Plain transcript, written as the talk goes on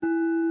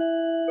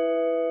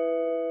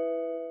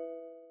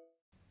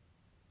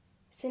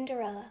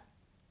Cinderella,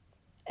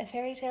 a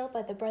fairy tale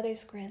by the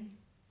Brothers Grimm.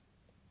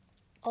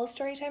 All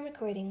Storytime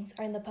recordings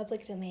are in the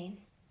public domain.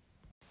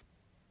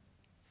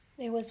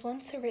 There was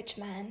once a rich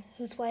man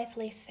whose wife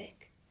lay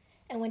sick,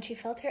 and when she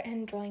felt her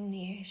end drawing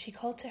near, she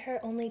called to her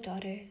only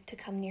daughter to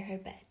come near her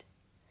bed.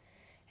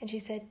 And she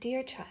said,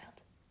 "Dear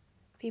child,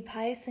 be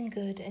pious and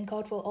good, and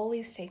God will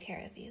always take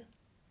care of you,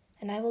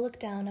 and I will look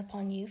down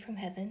upon you from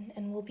heaven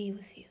and will be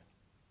with you."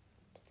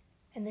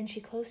 And then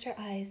she closed her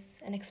eyes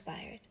and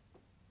expired.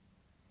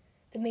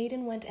 The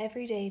maiden went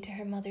every day to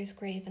her mother's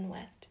grave and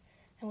wept,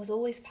 and was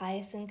always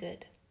pious and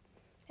good.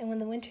 And when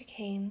the winter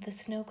came, the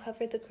snow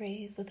covered the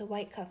grave with a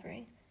white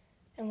covering,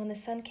 and when the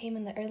sun came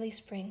in the early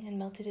spring and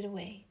melted it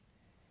away,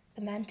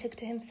 the man took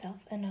to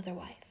himself another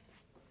wife.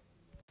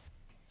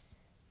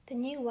 The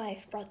new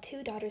wife brought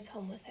 2 daughters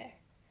home with her,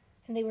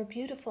 and they were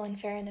beautiful and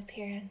fair in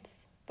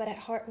appearance, but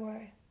at heart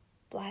were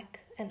black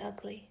and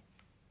ugly.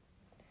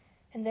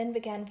 And then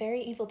began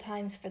very evil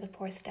times for the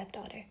poor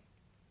stepdaughter.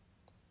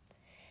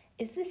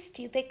 "Is this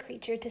stupid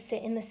creature to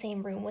sit in the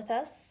same room with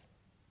us?"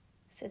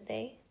 said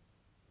they.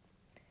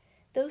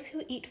 "Those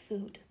who eat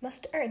food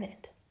must earn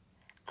it.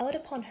 Out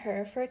upon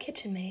her for a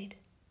kitchen maid."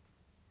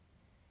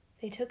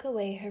 They took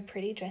away her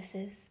pretty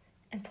dresses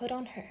and put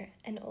on her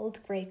an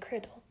old grey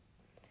kirtle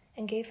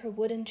and gave her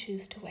wooden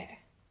shoes to wear.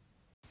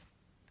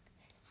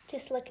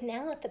 "Just look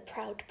now at the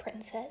proud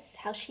princess,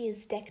 how she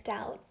is decked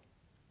out,"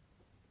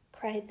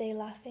 cried they,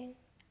 laughing.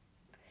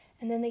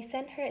 And then they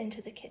sent her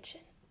into the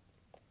kitchen.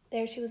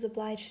 There she was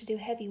obliged to do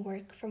heavy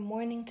work from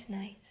morning to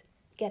night,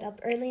 get up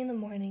early in the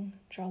morning,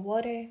 draw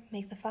water,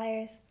 make the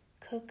fires,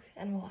 cook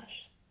and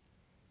wash.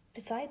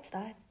 Besides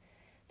that,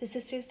 the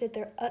sisters did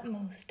their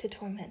utmost to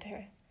torment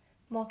her,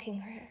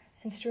 mocking her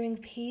and strewing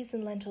peas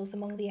and lentils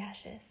among the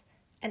ashes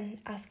and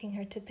asking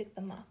her to pick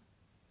them up.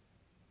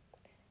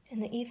 In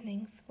the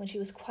evenings, when she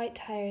was quite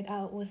tired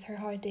out with her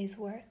hard day's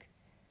work,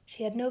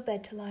 she had no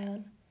bed to lie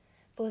on,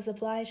 but was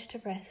obliged to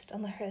rest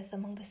on the hearth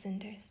among the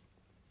cinders.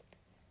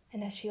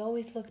 And as she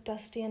always looked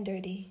dusty and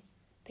dirty,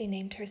 they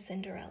named her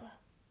Cinderella.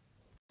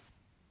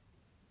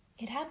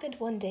 It happened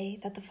one day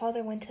that the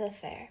father went to the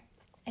fair,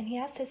 and he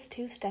asked his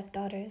 2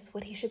 stepdaughters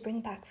what he should bring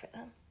back for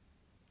them.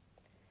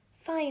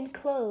 "Fine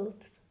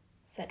clothes,"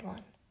 said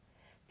one.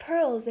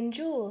 "Pearls and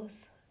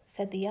jewels,"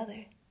 said the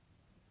other.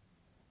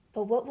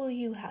 "But what will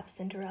you have,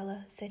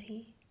 Cinderella?" said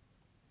he.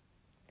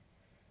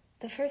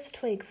 "The first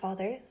twig,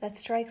 father, that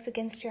strikes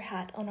against your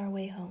hat on our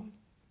way home.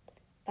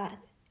 That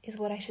is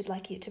what I should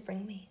like you to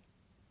bring me."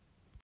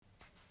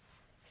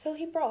 So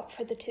he brought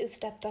for the 2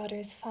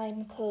 stepdaughters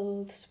fine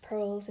clothes,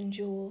 pearls, and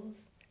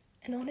jewels,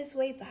 and on his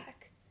way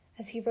back,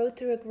 as he rode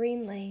through a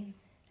green lane,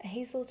 a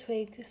hazel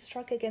twig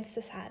struck against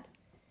his hat,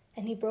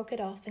 and he broke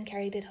it off and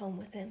carried it home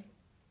with him.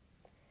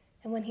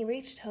 And when he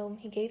reached home,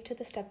 he gave to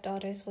the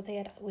stepdaughters what they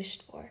had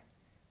wished for,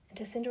 and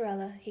to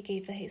Cinderella he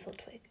gave the hazel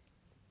twig.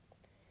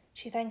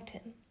 She thanked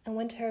him, and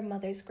went to her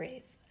mother's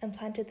grave, and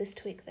planted this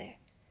twig there,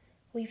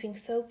 weeping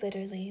so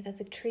bitterly that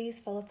the trees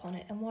fell upon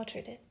it and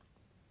watered it,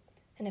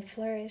 and it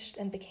flourished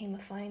and became a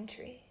fine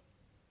tree.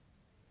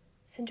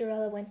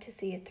 Cinderella went to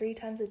see it 3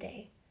 times a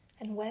day,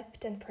 and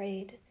wept and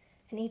prayed,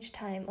 and each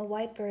time a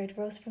white bird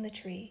rose from the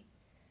tree,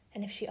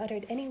 and if she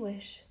uttered any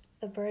wish,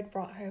 the bird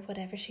brought her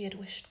whatever she had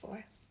wished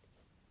for.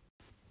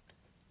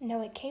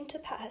 Now it came to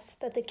pass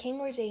that the king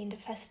ordained a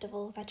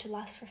festival that should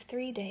last for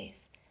 3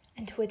 days,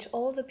 and to which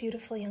all the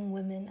beautiful young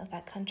women of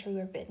that country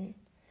were bidden,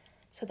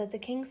 so that the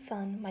king's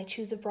son might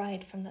choose a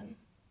bride from them.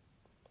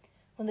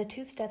 When the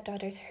 2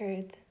 stepdaughters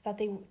heard that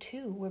they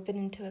too were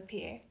bidden to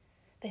appear,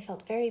 they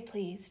felt very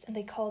pleased, and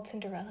they called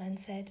Cinderella and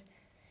said,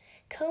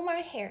 "Comb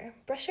our hair,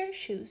 brush our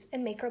shoes,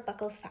 and make our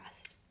buckles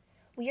fast.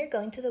 We are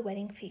going to the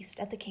wedding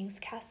feast at the king's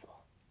castle."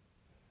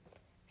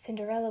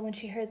 Cinderella, when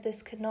she heard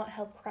this, could not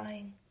help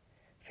crying,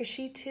 for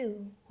she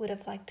too would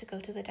have liked to go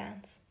to the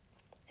dance,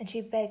 and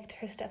she begged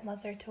her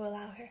stepmother to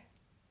allow her.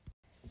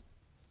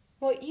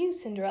 "What, you,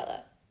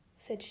 Cinderella?"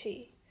 said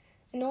she.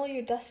 "In all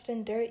your dust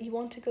and dirt you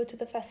want to go to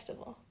the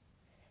festival?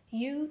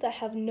 You that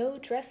have no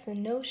dress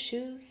and no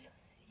shoes,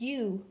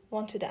 you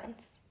want to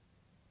dance?"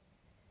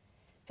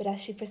 But as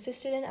she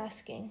persisted in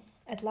asking,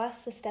 at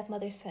last the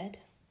stepmother said,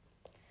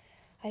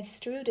 "I've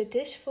strewed a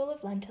dish full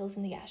of lentils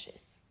in the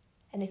ashes,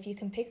 and if you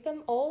can pick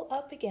them all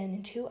up again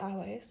in 2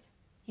 hours,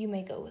 you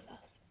may go with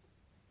us."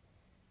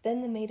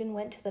 Then the maiden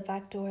went to the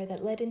back door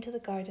that led into the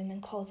garden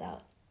and called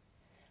out,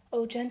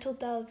 "O gentle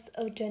doves,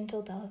 O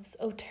gentle doves,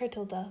 O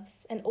turtle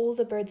doves, and all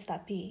the birds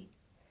that be,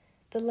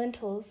 the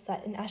lentils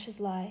that in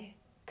ashes lie,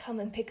 come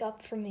and pick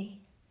up for me.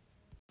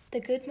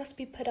 The good must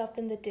be put up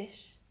in the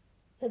dish,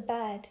 the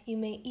bad you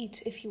may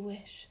eat if you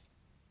wish."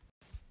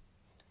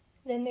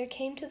 Then there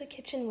came to the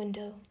kitchen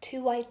window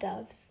 2 white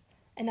doves,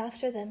 and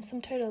after them some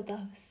turtle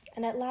doves,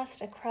 and at last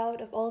a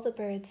crowd of all the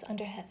birds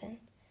under heaven,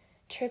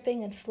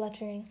 chirping and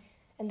fluttering,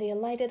 and they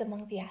alighted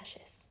among the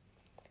ashes.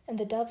 And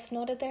the doves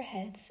nodded their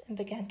heads and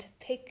began to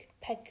pick,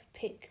 peck,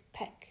 pick,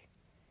 peck.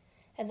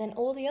 And then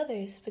all the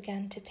others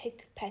began to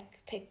pick, peck,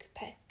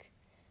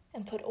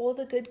 and put all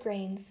the good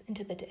grains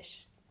into the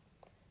dish.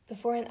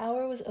 Before an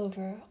hour was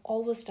over,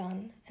 all was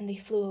done, and they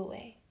flew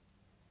away.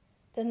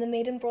 Then the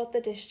maiden brought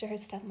the dish to her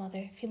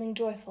stepmother, feeling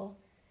joyful,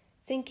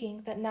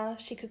 thinking that now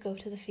she could go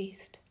to the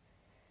feast.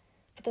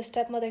 But the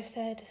stepmother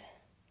said,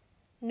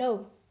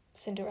 "No,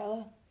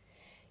 Cinderella,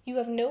 you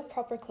have no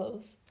proper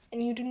clothes,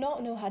 and you do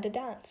not know how to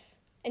dance,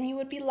 and you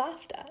would be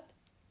laughed at."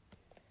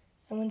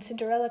 And when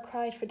Cinderella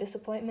cried for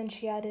disappointment,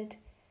 she added,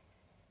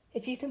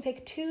 "If you can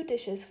pick 2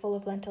 dishes full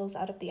of lentils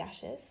out of the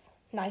ashes,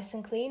 nice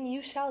and clean,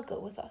 you shall go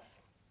with us,"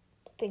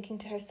 thinking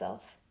to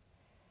herself,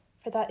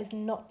 "For that is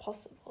not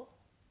possible."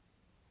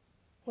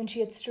 When she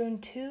had strewn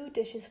 2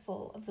 dishes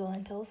full of the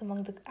lentils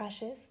among the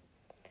ashes,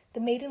 the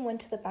maiden went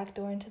to the back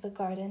door into the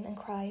garden and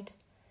cried,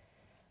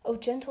 "O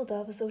gentle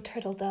doves, O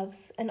turtle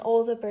doves, and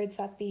all the birds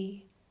that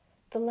be,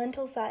 the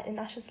lentils that in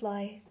ashes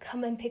lie,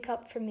 come and pick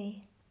up for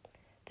me.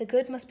 The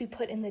good must be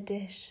put in the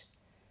dish,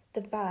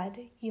 the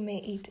bad you may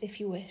eat if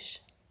you wish."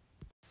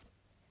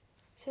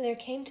 So there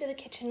came to the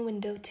kitchen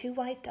window 2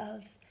 white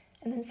doves,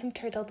 and then some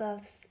turtle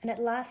doves, and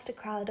at last a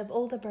crowd of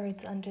all the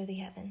birds under the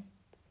heaven.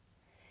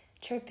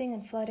 Chirping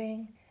and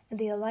fluttering, and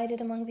they alighted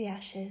among the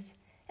ashes,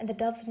 and the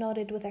doves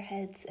nodded with their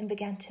heads and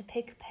began to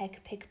pick,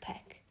 peck, pick,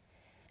 peck.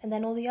 And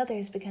then all the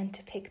others began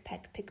to pick,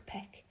 peck, pick,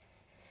 peck,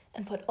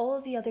 and put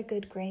all the other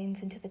good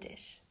grains into the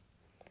dish.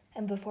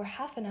 And before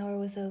half an hour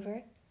was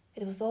over,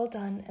 it was all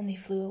done, and they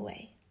flew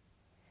away.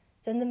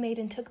 Then the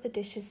maiden took the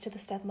dishes to the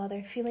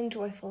stepmother, feeling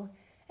joyful,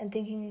 and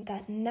thinking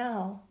that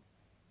now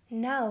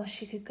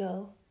she could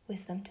go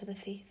with them to the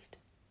feast.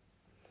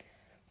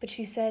 But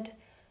she said,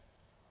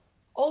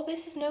 "All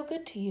this is no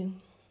good to you.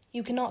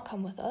 You cannot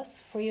come with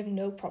us, for you have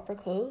no proper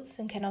clothes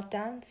and cannot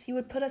dance. You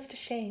would put us to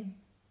shame."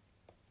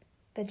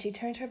 Then she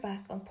turned her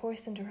back on poor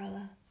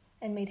Cinderella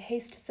and made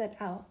haste to set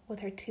out with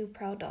her 2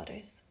 proud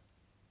daughters.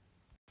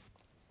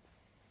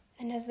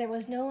 And as there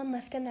was no one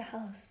left in the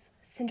house,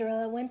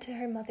 Cinderella went to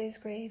her mother's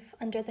grave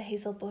under the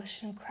hazel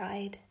bush and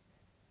cried,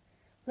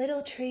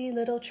 little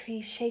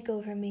tree, shake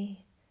over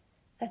me,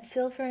 that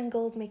silver and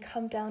gold may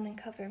come down and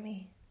cover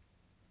me."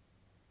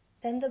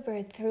 Then the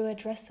bird threw a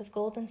dress of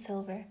gold and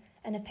silver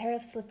and a pair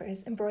of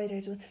slippers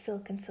embroidered with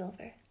silk and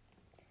silver.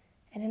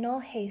 And in all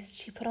haste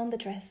she put on the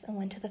dress and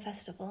went to the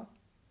festival.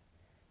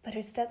 But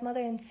her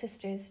stepmother and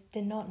sisters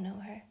did not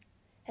know her,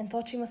 and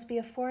thought she must be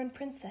a foreign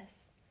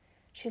princess.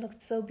 She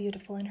looked so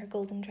beautiful in her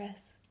golden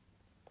dress.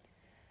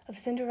 Of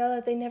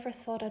Cinderella they never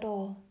thought at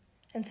all,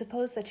 and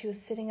supposed that she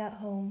was sitting at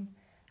home,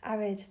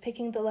 arid,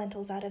 picking the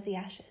lentils out of the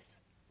ashes.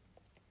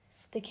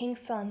 The king's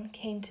son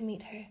came to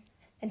meet her,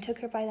 and took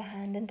her by the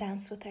hand and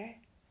danced with her,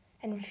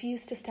 and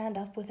refused to stand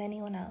up with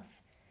anyone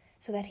else,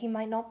 so that he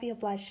might not be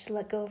obliged to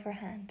let go of her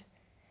hand.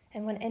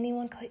 And when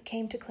anyone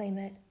came to claim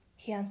it,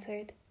 he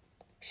answered,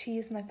 "She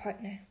is my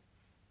partner."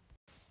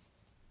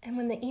 And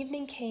when the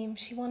evening came,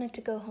 she wanted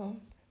to go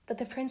home, but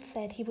the prince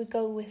said he would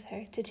go with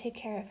her to take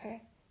care of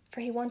her,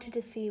 for he wanted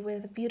to see where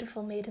the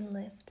beautiful maiden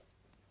lived.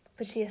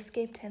 But she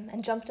escaped him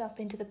and jumped up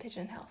into the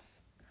pigeon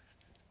house.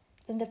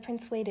 Then the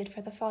prince waited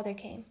for the father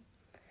came,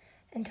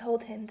 and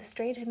told him the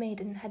strange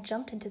maiden had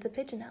jumped into the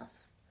pigeon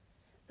house.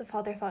 The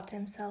father thought to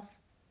himself,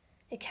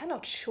 "It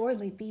cannot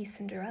surely be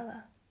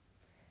Cinderella,"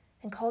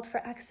 and called for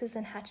axes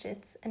and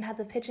hatchets and had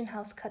the pigeon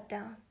house cut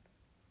down,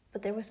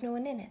 but there was no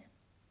one in it.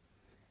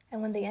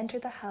 And when they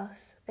entered the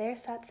house, there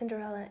sat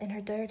Cinderella in her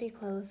dirty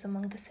clothes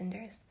among the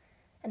cinders,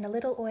 and a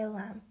little oil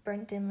lamp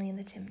burnt dimly in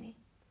the chimney.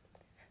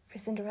 For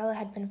Cinderella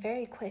had been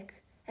very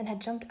quick, and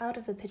had jumped out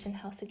of the pigeon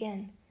house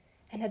again,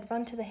 and had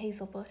run to the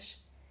hazel bush,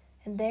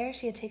 and there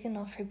she had taken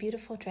off her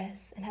beautiful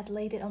dress and had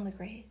laid it on the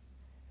grave,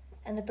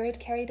 and the bird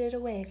carried it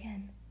away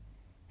again,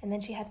 and then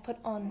she had put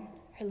on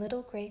her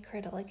little grey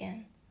kirtle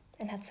again,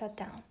 and had sat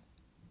down.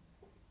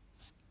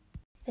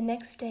 The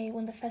next day,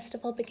 when the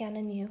festival began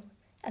anew,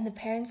 and the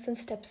parents and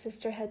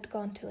stepsister had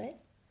gone to it,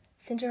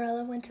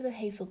 Cinderella went to the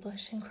hazel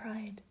bush and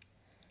cried,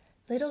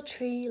 little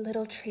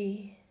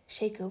tree,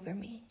 shake over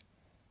me,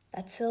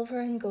 that silver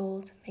and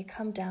gold may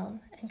come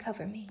down and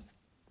cover me."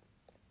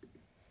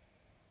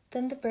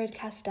 Then the bird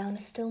cast down a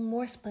still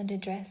more splendid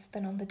dress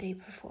than on the day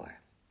before,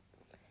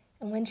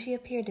 and when she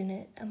appeared in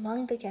it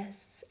among the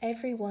guests,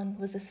 every one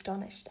was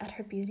astonished at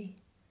her beauty.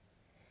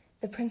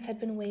 The prince had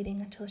been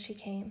waiting until she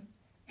came,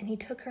 and he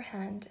took her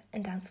hand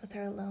and danced with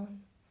her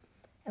alone.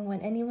 And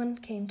when anyone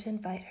came to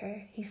invite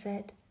her, he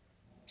said,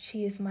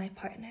 "She is my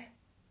partner."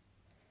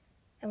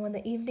 And when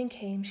the evening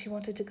came, she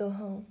wanted to go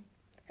home,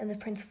 and the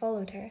prince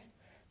followed her,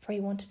 for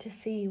he wanted to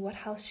see what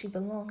house she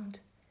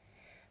belonged.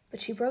 But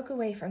she broke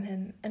away from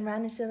him and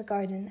ran into the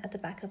garden at the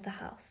back of the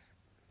house.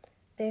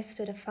 There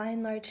stood a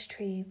fine large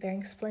tree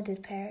bearing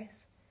splendid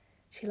pears.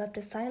 She leapt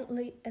as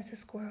silently as a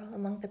squirrel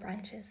among the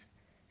branches,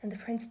 and the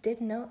prince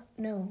did not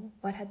know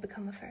what had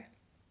become of her.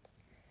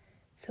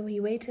 So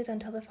he waited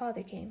until the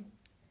father came,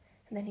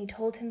 and then he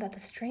told him that the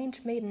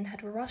strange maiden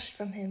had rushed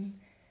from him,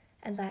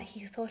 and that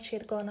he thought she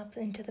had gone up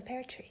into the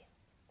pear tree.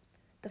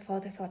 The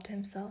father thought to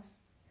himself,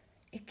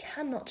 "It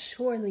cannot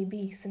surely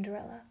be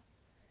Cinderella,"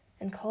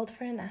 and called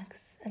for an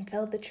axe and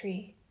felled the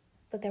tree,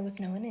 but there was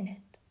no one in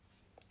it.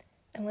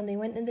 And when they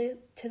went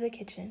to the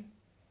kitchen,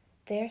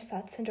 there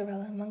sat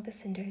Cinderella among the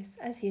cinders,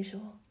 as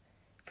usual,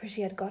 for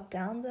she had got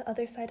down the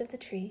other side of the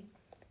tree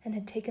and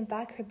had taken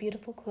back her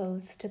beautiful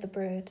clothes to the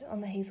bird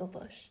on the hazel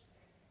bush,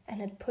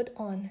 and had put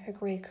on her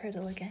grey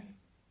kirtle again.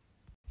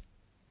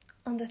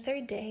 On the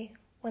third day,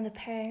 when the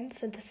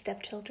parents and the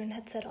stepchildren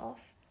had set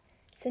off,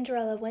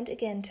 Cinderella went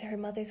again to her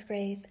mother's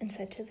grave and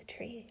said to the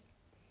tree,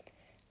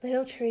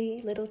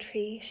 little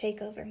tree, shake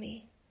over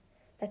me,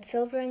 that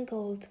silver and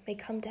gold may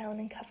come down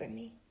and cover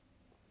me."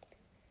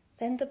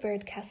 Then the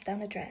bird cast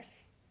down a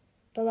dress,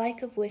 the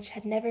like of which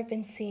had never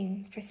been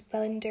seen for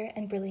splendor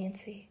and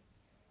brilliancy,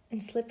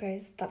 and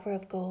slippers that were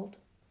of gold.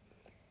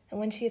 And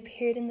when she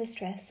appeared in this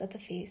dress at the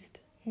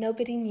feast,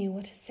 nobody knew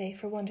what to say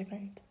for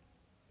wonderment.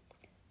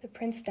 The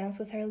prince danced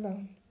with her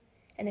alone,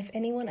 and if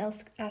anyone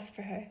else asked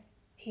for her,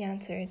 he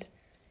answered,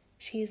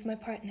 "She is my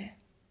partner."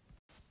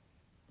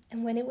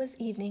 And when it was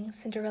evening,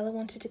 Cinderella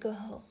wanted to go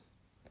home,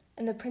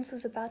 and the prince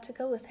was about to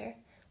go with her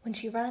when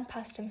she ran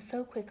past him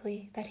so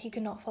quickly that he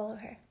could not follow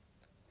her.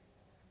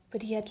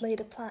 But he had laid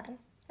a plan,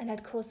 and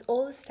had caused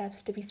all the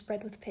steps to be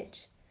spread with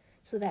pitch,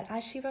 so that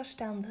as she rushed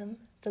down them,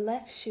 the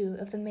left shoe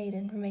of the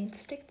maiden remained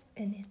stick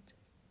in it.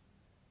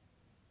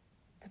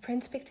 The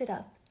prince picked it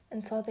up,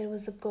 and saw that it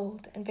was of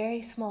gold, and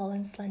very small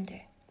and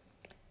slender.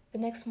 The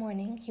next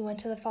morning he went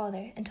to the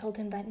father, and told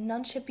him that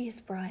none should be his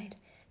bride,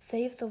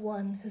 save the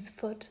one whose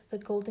foot the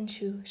golden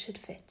shoe should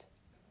fit.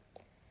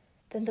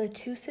 Then the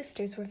two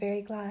sisters were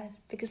very glad,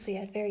 because they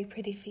had very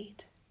pretty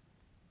feet.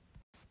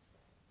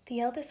 The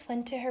eldest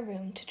went to her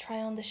room to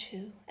try on the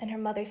shoe, and her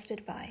mother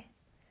stood by.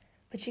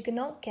 But she could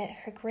not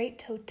get her great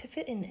toe to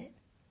fit in it,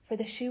 for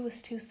the shoe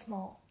was too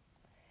small.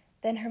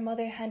 Then her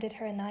mother handed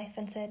her a knife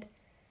and said,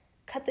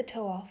 "Cut the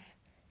toe off,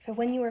 for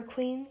when you are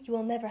queen, you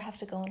will never have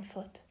to go on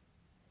foot."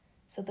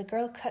 So the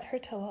girl cut her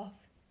toe off,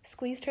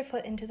 squeezed her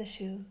foot into the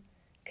shoe,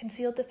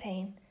 concealed the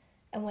pain,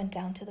 and went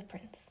down to the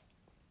prince.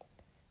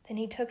 Then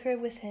he took her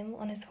with him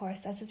on his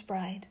horse as his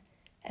bride,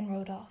 and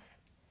rode off.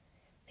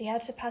 They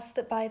had to pass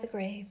by the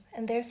grave,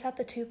 and there sat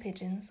the two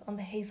pigeons on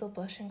the hazel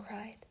bush and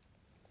cried,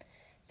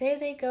 "There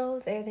they go,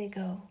 there they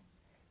go.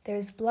 There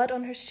is blood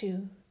on her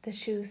shoe, the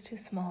shoe's too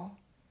small.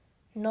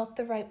 Not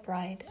the right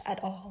bride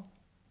at all."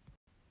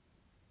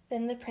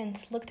 Then the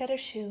prince looked at her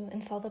shoe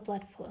and saw the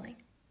blood flowing,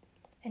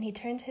 and he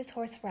turned his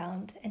horse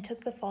round and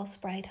took the false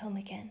bride home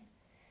again,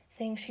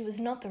 saying she was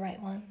not the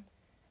right one,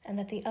 and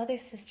that the other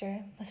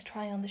sister must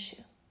try on the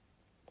shoe.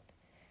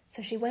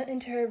 So she went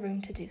into her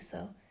room to do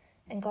so,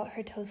 and got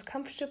her toes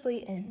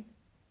comfortably in,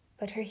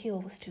 but her heel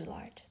was too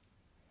large.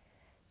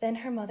 Then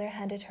her mother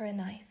handed her a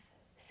knife,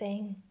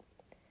 saying,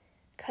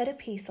 "Cut a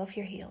piece off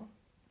your heel.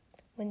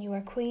 When you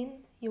are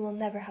queen, you will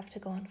never have to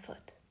go on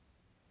foot."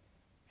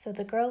 So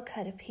the girl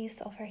cut a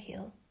piece off her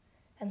heel,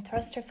 and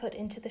thrust her foot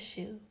into the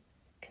shoe,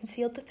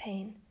 concealed the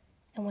pain,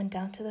 and went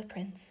down to the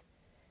prince,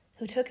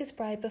 who took his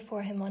bride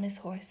before him on his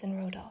horse and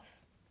rode off.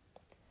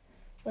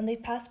 When they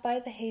passed by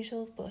the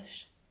hazel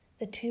bush,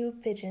 the two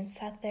pigeons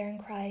sat there and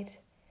cried,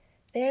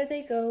 "There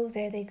they go,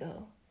 there they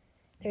go.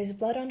 There is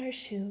blood on her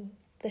shoe,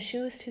 the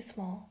shoe is too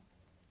small.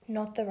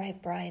 Not the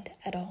right bride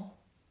at all."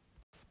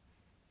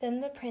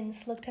 Then the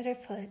prince looked at her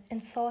foot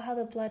and saw how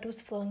the blood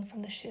was flowing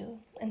from the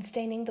shoe and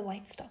staining the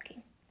white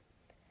stocking.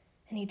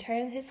 And he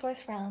turned his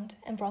horse round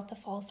and brought the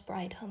false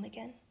bride home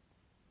again.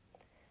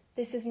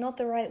 "This is not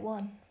the right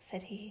one,"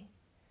 said he.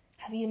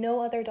 "Have you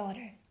no other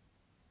daughter?"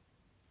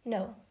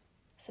 "No,"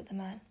 said the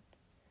man.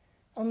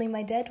 "Only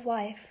my dead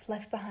wife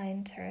left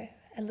behind her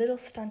a little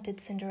stunted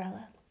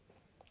Cinderella.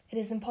 It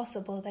is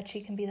impossible that she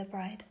can be the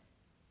bride."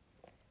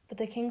 But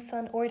the king's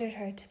son ordered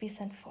her to be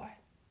sent for.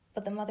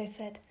 But the mother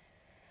said,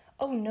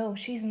 "Oh no,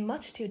 she's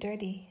much too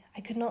dirty.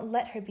 I could not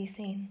let her be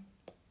seen."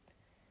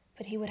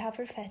 But he would have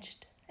her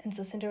fetched, and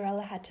so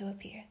Cinderella had to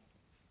appear.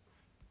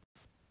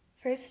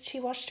 First she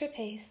washed her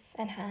face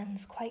and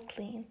hands quite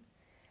clean,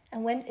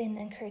 and went in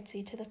and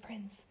curtsied to the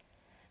prince,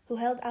 who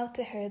held out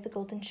to her the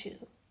golden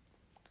shoe.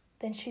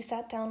 Then she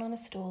sat down on a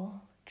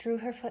stool, drew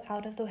her foot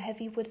out of the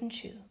heavy wooden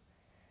shoe,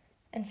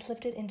 and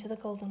slipped it into the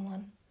golden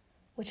one,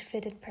 which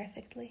fitted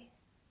perfectly.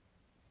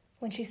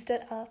 When she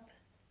stood up,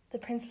 the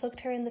prince looked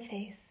her in the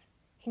face.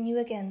 He knew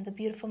again the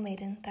beautiful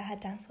maiden that had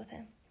danced with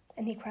him,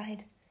 and he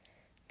cried,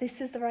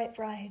 "This is the right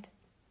bride."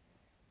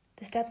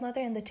 The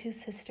stepmother and the two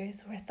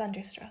sisters were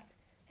thunderstruck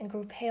and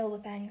grew pale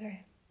with anger.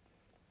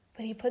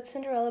 But he put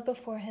Cinderella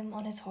before him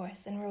on his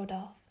horse and rode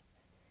off.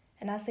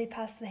 And as they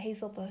passed the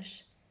hazel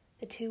bush,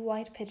 the two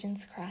white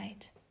pigeons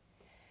cried,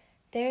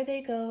 "There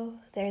they go,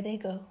 there they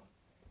go.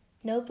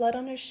 No blood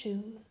on her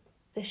shoe,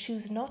 the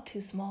shoe's not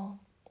too small.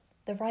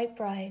 The right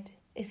bride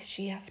is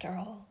she after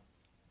all."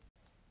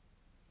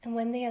 And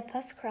when they had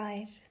thus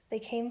cried, they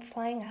came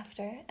flying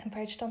after and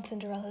perched on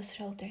Cinderella's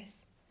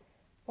shoulders,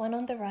 one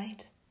on the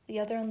right, the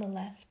other on the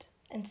left,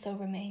 and so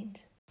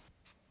remained.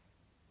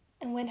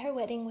 And when her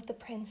wedding with the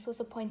prince was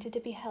appointed to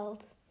be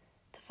held,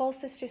 the false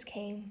sisters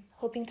came,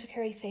 hoping to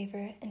curry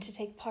favor and to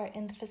take part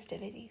in the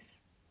festivities.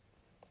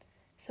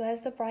 So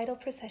as the bridal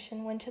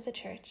procession went to the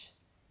church,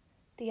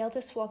 the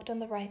eldest walked on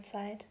the right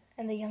side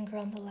and the younger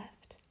on the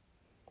left,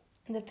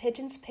 and the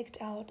pigeons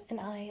picked out an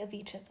eye of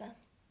each of them.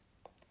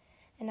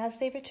 And as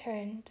they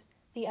returned,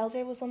 the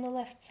elder was on the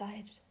left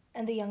side,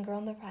 and the younger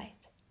on the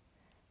right,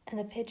 and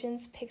the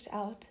pigeons picked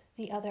out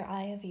the other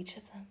eye of each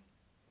of them.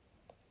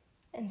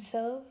 And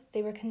so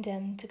they were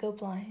condemned to go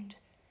blind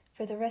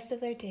for the rest of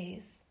their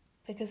days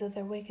because of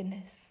their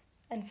wickedness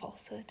and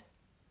falsehood.